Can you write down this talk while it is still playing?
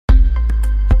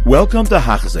Welcome to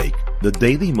Hachzik, the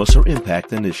Daily Musar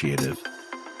Impact Initiative.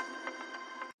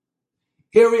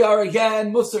 Here we are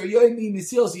again, Musar Yomi,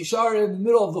 Mesilas, Yesharim, in the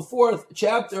middle of the fourth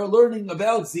chapter, learning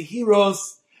about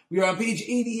Zehiros. We are on page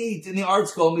 88 in the art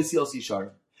school, Mesilas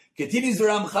Yesharim. Continues the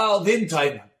Ramchal,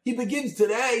 Vim. He begins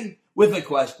today with a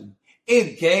question.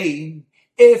 In Cain,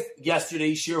 if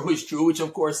yesterday's shir was true, which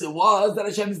of course it was, that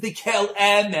Hashem is the Kel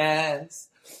Emes,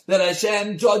 that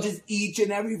Hashem judges each and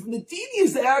every, from the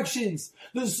tedious actions,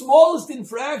 the smallest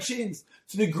infractions,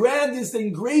 to the grandest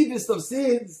and gravest of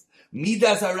sins.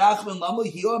 Midas HaRachman Lama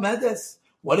Hiyo Medes.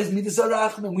 What is Midas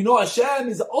HaRachman? We know Hashem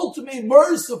is ultimate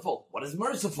merciful. What is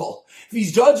merciful? If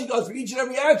He's judging us for each and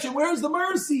every action, where is the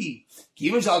mercy?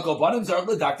 If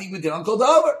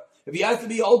He has to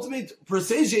be ultimate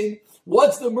precision,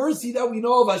 what's the mercy that we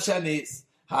know of Hashem is?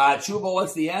 Tshuva,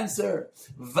 what's the answer?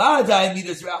 Vaday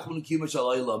Midas Rachman Kiyum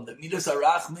Shalaylam. The Midas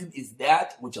HaRachman is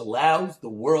that which allows the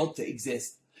world to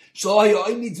exist.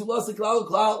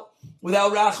 Without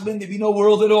Rachman, there'd be no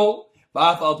world at all.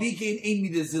 But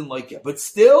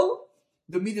still,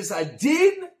 the Midas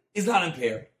Hadin is not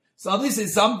impaired. So this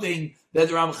is something that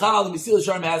the Ramchal, the Mesilas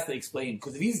Yesharim, has to explain.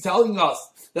 Because if he's telling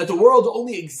us that the world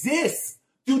only exists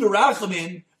due to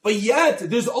Rachman, but yet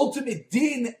there's ultimate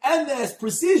din and there's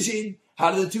precision,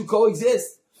 how do the two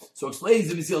coexist? So explains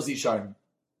the Mesilas Yesharim.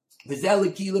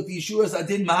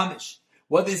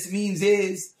 What this means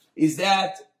is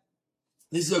that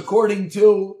this is according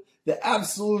to the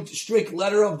absolute strict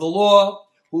letter of the law.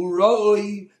 What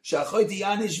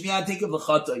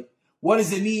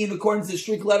does it mean according to the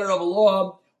strict letter of the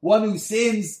law? One who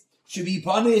sins should be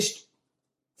punished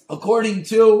according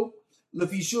to the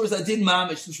Fishuras Adin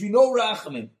Mamish. There should be no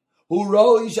rachamim.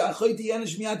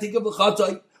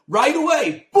 Right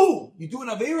away, boom! You do an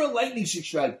Avera, lightning should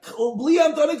strike.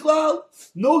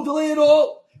 No delay at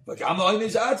all. And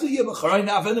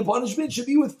the punishment should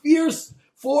be with fierce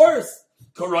force.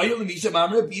 Fitting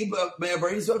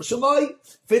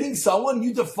someone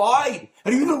you defied,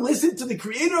 and you didn't listen to the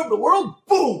creator of the world,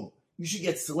 boom! You should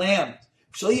get slammed.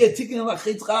 There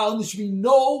should be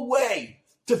no way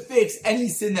to fix any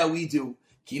sin that we do.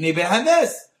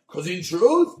 Because in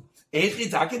truth,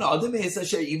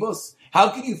 how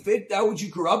can you fix that which you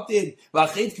corrupted?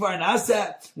 Once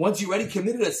you already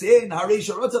committed a sin,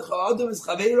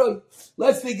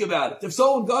 let's think about it. If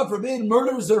someone, God forbid,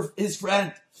 murders his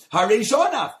friend,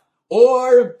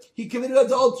 or he committed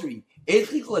adultery,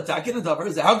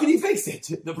 how can he fix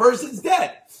it? The person's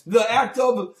dead. The act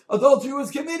of adultery was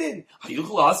committed.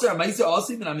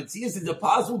 Is it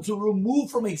possible to remove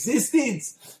from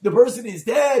existence? The person is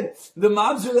dead. The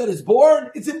monster that is born,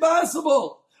 it's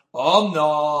impossible.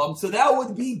 No. So that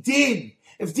would be din.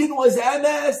 If din was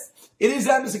emes, it is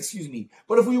emes,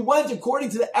 But if we went according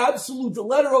to the absolute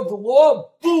letter of the law,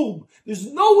 boom, there's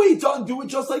no way to undo it,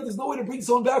 just like there's no way to bring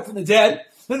someone back from the dead.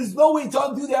 There's no way to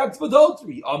undo the act of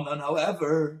adultery.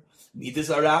 However, Midas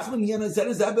HaRachman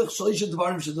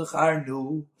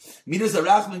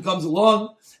comes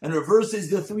along and reverses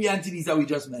the three entities that we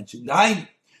just mentioned.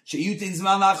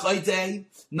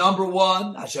 Number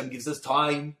one, Hashem gives us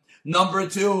time. Number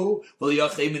two, we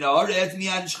don't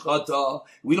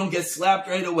get slapped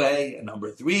right away. And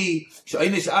number three,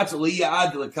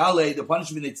 the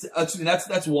punishment,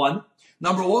 that's one.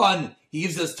 Number one, He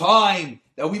gives us time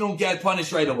that we don't get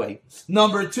punished right away.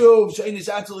 Number two,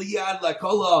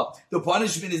 the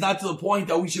punishment is not to the point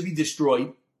that we should be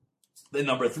destroyed. Then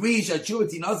number three, and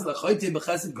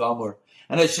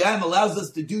Hashem allows us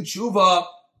to do tshuva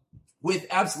with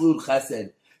absolute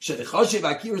chesed. To the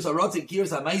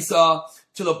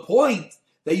point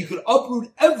that you could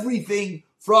uproot everything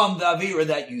from the Avera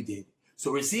that you did.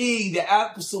 So we're seeing the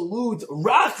absolute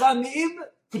rachamim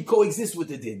could coexist with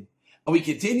the din. And we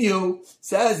continue,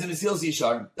 says the Mesilas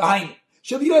Yesharim,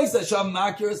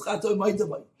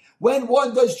 when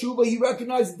one does tshuva, he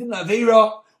recognizes the din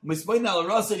Avera,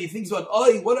 and he thinks about,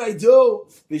 what did I do?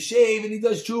 B'shev, and he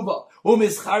does tshuva.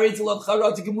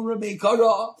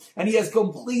 And he has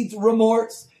complete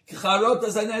remorse.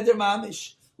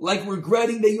 Like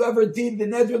regretting that you ever did the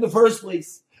neder in the first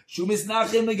place.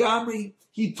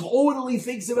 He totally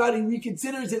thinks about it, he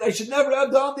reconsiders it. I should never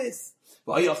have done this.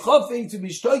 And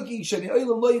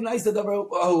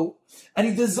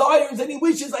he desires and he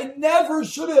wishes, I never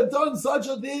should have done such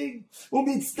a thing. And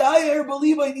he's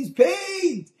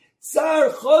pained.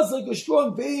 Like a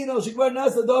strong pain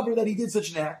that he did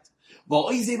such an act.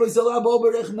 When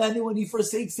he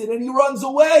forsakes it and he runs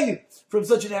away from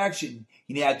such an action.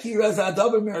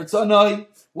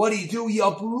 What did he do? He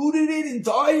uprooted it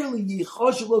entirely.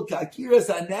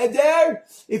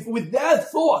 If with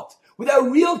that thought,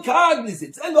 without real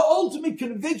cognizance and the ultimate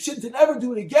conviction to never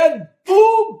do it again,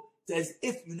 boom, it's as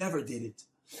if you never did it.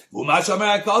 This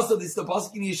is the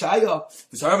pasuk in Yeshaya.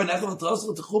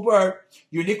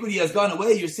 Your iniquity has gone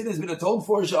away, your sin has been atoned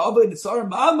for. It's as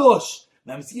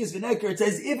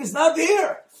if it's not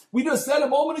there. We just said a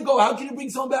moment ago, how can you bring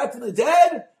someone back from the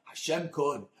dead? Hashem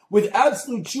could. With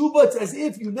absolute tshuva, it's as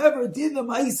if you never did the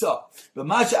ma'isa. But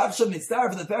for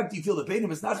the fact that you feel the pain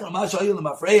of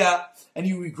and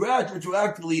you regret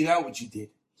retroactively now what you did.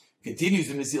 Continues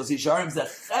in Mesilas Yesharim,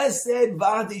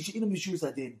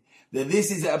 that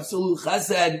this is absolute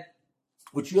chesed,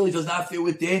 which really does not fit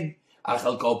within.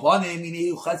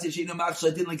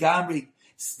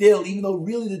 Still, even though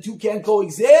really the two can't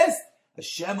coexist,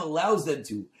 Hashem allows them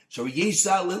to.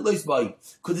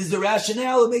 Because there's a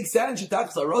rationale, it makes sense. In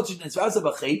place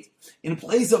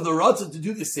of the ratzon to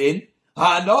do the sin,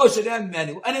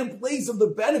 and in place of the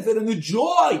benefit and the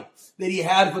joy that he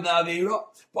had from the Aveira,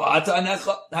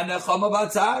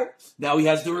 now he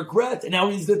has the regret, and now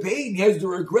he has the pain. He has the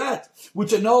regret,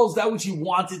 which annuls that which he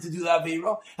wanted to do the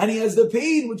Aveira, and he has the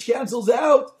pain, which cancels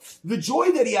out the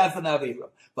joy that he had from the Aveira.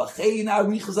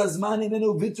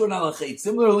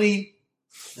 Similarly,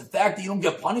 the fact that you don't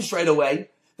get punished right away,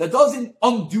 that doesn't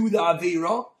undo the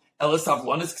Aveira.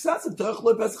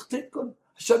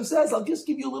 Hashem says, I'll just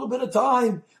give you a little bit of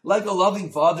time, like a loving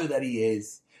father that he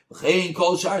is.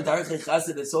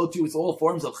 So too, it's all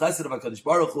forms of chesed of HaKadosh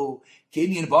Baruch Hu.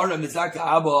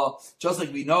 Just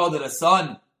like we know that a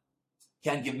son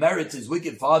can give merit to his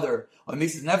wicked father, or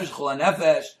makes his nefesh chol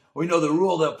nefesh, or we know the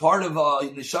rule that part of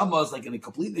neshama is like in a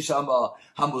complete neshama,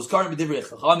 hamuzkarim b'divrei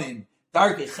chachamim,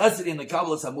 darkei chesed in the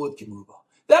Kabbalas hamud kimuba.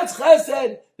 That's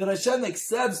chesed, that Hashem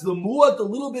accepts the muat, the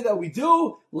little bit that we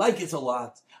do, like it's a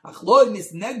lot. But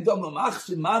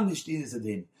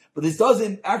this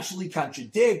doesn't actually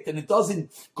contradict, and it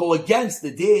doesn't go against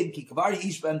the din, because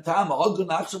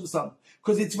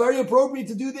it's very appropriate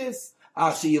to do this.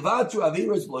 However,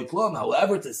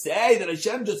 to say that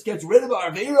Hashem just gets rid of our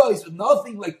Averos with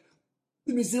nothing, like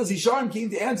the Mesilas Yesharim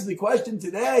came to answer the question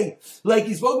today, like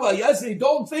he spoke about yesterday,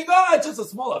 don't think, it's just a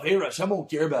small Avera, Hashem won't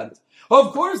care about it.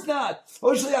 Of course not.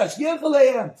 Hashem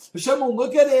won't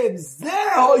look at him.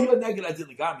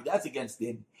 That's against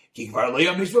him. There's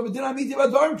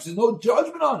no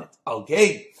judgment on it.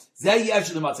 Okay.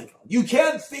 You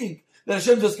can't think that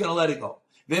Hashem's just going to let it go.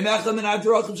 None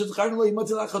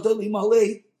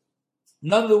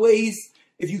of the ways,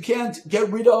 if you can't get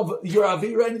rid of your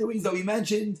Avira, any of the ways that we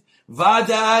mentioned,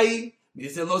 Vadai,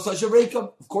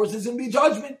 of course there's going to be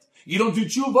judgment. You don't do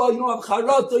tshuva, you don't have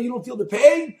charata, you don't feel the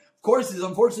pain. Of course, there's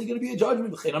unfortunately going to be a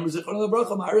judgment.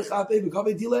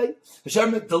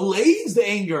 Hashem delays the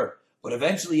anger, but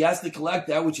eventually he has to collect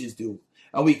that which is due.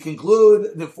 And we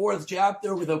conclude the 4th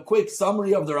chapter with a quick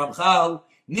summary of the Ramchal,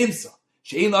 Nimsa.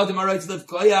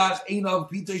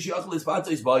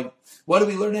 What do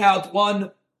we learn out?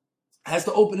 One has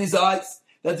to open his eyes,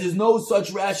 that there's no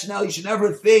such rationale. You should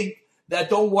never think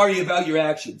that don't worry about your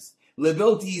actions. You have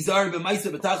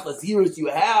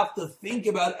to think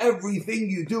about everything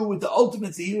you do with the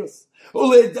ultimate zehiros.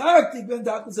 With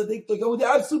the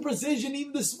absolute precision,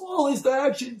 even the smallest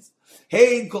actions.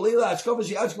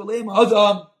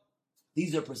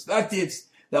 These are perspectives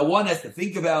that one has to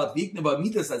think about. We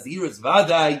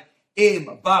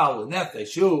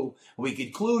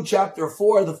conclude chapter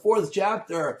 4, the 4th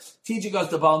chapter, teaching us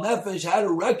the Baal Nefesh, how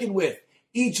to reckon with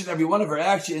each and every one of our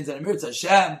actions. And Amir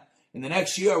Hashem, in the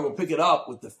next year, we'll pick it up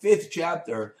with the 5th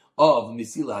chapter of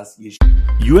Mesilas Yesharim.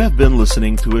 You have been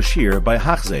listening to a shir by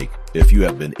Hachzeik. If you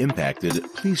have been impacted,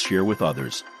 please share with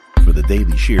others. For the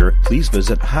daily shir, please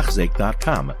visit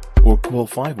Hachzeik.com or call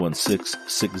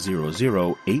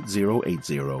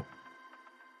 516-600-8080.